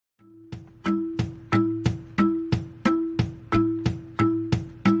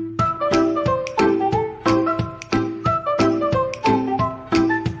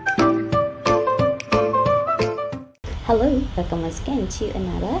Hello, welcome once again to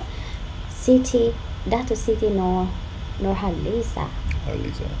another Dato Siti Nurhaliza. Hi,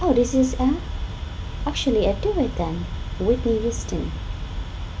 Lisa. Oh, this is actually a duet then. Whitney Houston.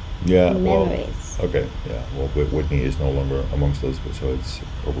 Yeah, Memories. well, okay, yeah. Well, Whitney is no longer amongst us, but so it's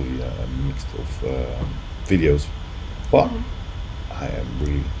probably a mix of videos. But I am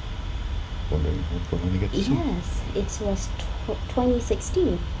really wondering what we're going to get to see. Yes, it was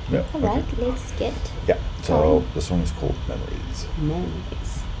 2016. Yeah. All right, okay. let's get Yeah. So the song is called Memories.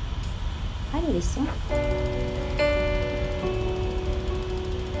 Memories. I know this song.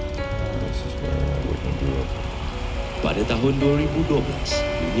 This is where Whitney grew up. Pada tahun 2012,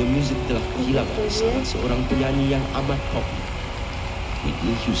 dunia muzik telah kehilangan salah seorang penyanyi yang amat popular,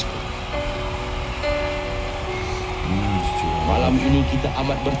 Whitney Houston. Malam ini kita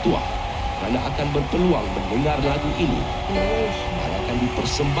amat bertuah kerana akan berpeluang mendengar lagu ini dan akan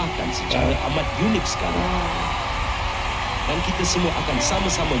dipersembahkan secara amat unik sekali. Dan kita semua akan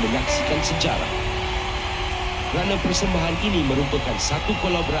sama-sama menyaksikan sejarah. Kerana persembahan ini merupakan satu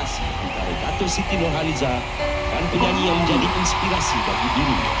kolaborasi antara Dato Siti Nurhaliza dan penyanyi yang menjadi inspirasi bagi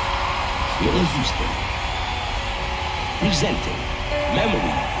dirinya, Whitney Houston. Presenting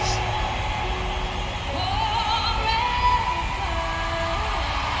Memories.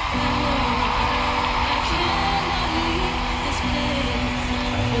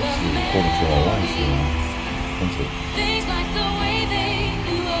 According to our live concert. Things like the way they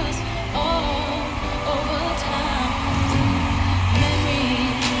knew us all over time.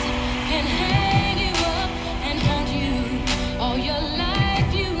 Memories can hang you up and haunt you all your life,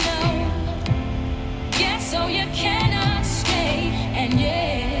 you know. Yet so you cannot stay and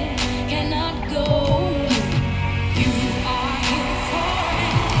yet cannot go. You are here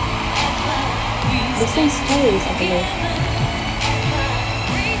forever. The same stories, I believe.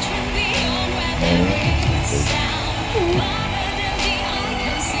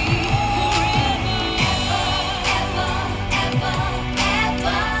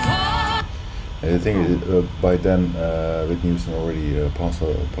 The thing is, by then, Whitney Houston already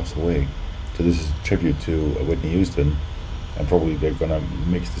passed away. So this is a tribute to Whitney Houston, and probably they're gonna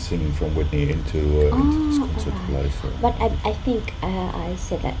mix the singing from Whitney into this concert live. But I think I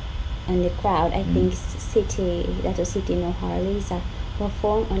said that in the crowd. I think Dato Siti Nurhaliza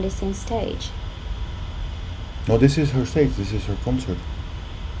performed on the same stage. No, this is her stage. This is her concert.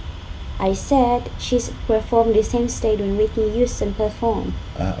 I said she's performed the same stage when Whitney Houston performed.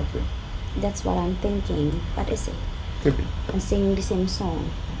 Ah, okay. That's what I'm thinking. But is it? Could be. And singing the same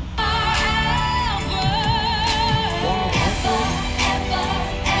song.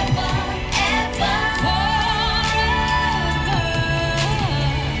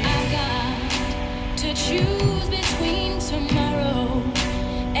 Choose between tomorrow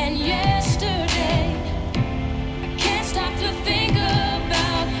and yesterday. I can't stop to think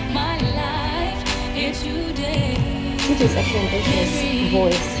about my life here today. It is actually his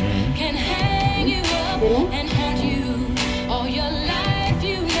voice. Can hang you up and haunt you all your life,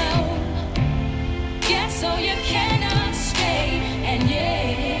 you know. Yet so you cannot stay and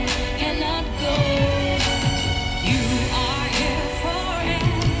yet cannot go. You are here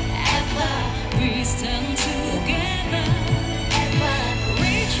forever. We stand together,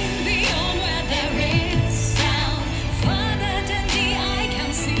 reaching beyond where there is sound, farther than the eye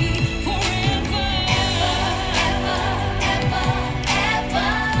can see. Forever,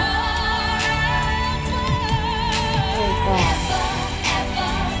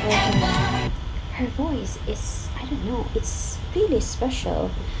 Her voice is, I don't know, it's really special.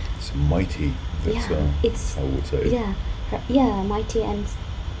 It's mighty. That's, it's I would say. Yeah, mighty, and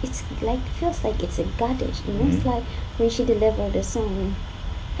it's like feels like it's a goddess. You know, it's like when she delivered the song.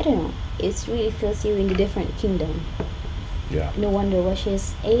 I don't know. It really feels you in a different kingdom. Yeah. No wonder why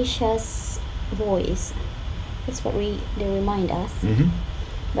she's Asia's voice. That's what they remind us.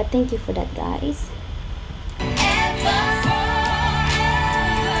 But thank you for that, guys.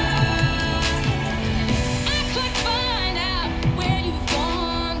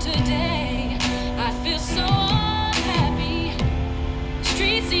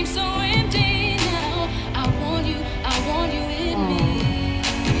 So empty now. I want you in me.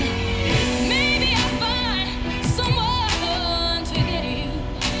 Maybe I'll find someone to get you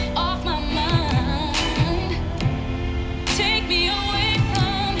off my mind. Take me away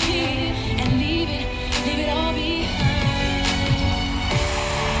from here and leave it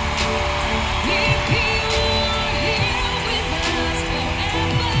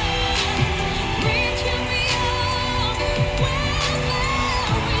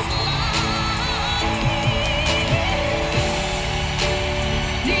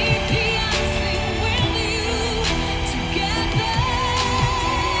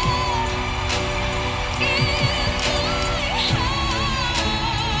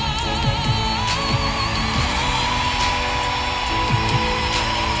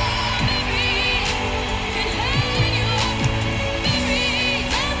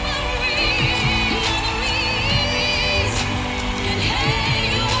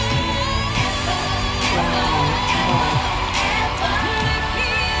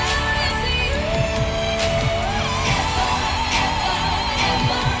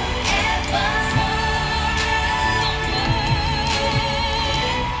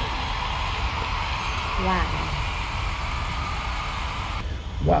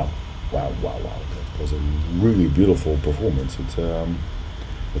really beautiful performance. It's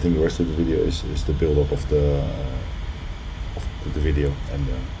I think the rest of the video is the build up of the video and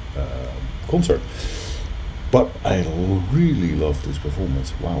the concert. But I really love this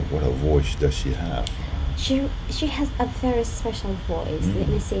performance. Wow, what a voice does she have? She has a very special voice. Let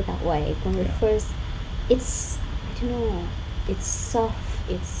me say it that way. When we first, it's, I don't know, it's soft.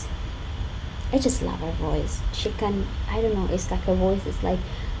 It's, I just love her voice. She can, I don't know, it's like her voice is like,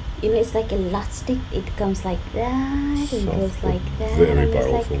 you know, it's like elastic. It comes like that and goes like that. Very and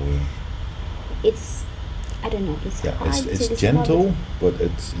powerful. It's, I don't know. It's hard to it's describe gentle, it. but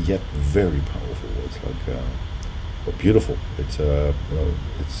it's yet very powerful. It's like, but beautiful. It's you know,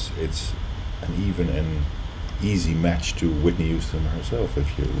 it's an even and easy match to Whitney Houston herself.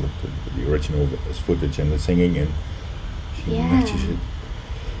 If you look at the original footage and the singing, and she matches it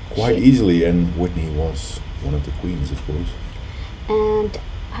quite easily. And Whitney was one of the queens, of course. And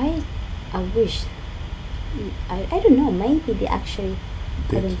I wish, I don't know, maybe they actually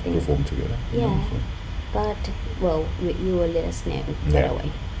did perform together. Yeah, you know, so. but well, you will let us know right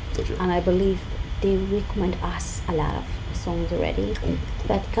away. Gotcha. And I believe they recommend us a lot of songs already.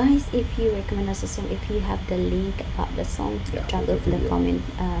 But guys, if you recommend us a song, if you have the link about the song, drop it in the comment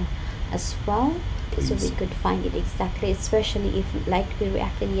as well. Please. So we could find it exactly, especially if, like we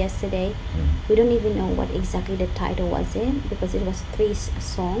reacted yesterday, we don't even know what exactly the title was in, because it was 3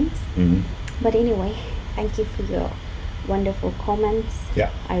 songs. But anyway, thank you for your wonderful comments.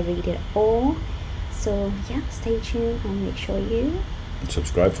 I read it all. So yeah, stay tuned and make sure you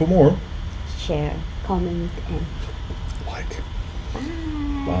subscribe for more, share, comment, and like. bye.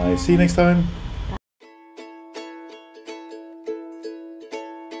 Bye. See you next time.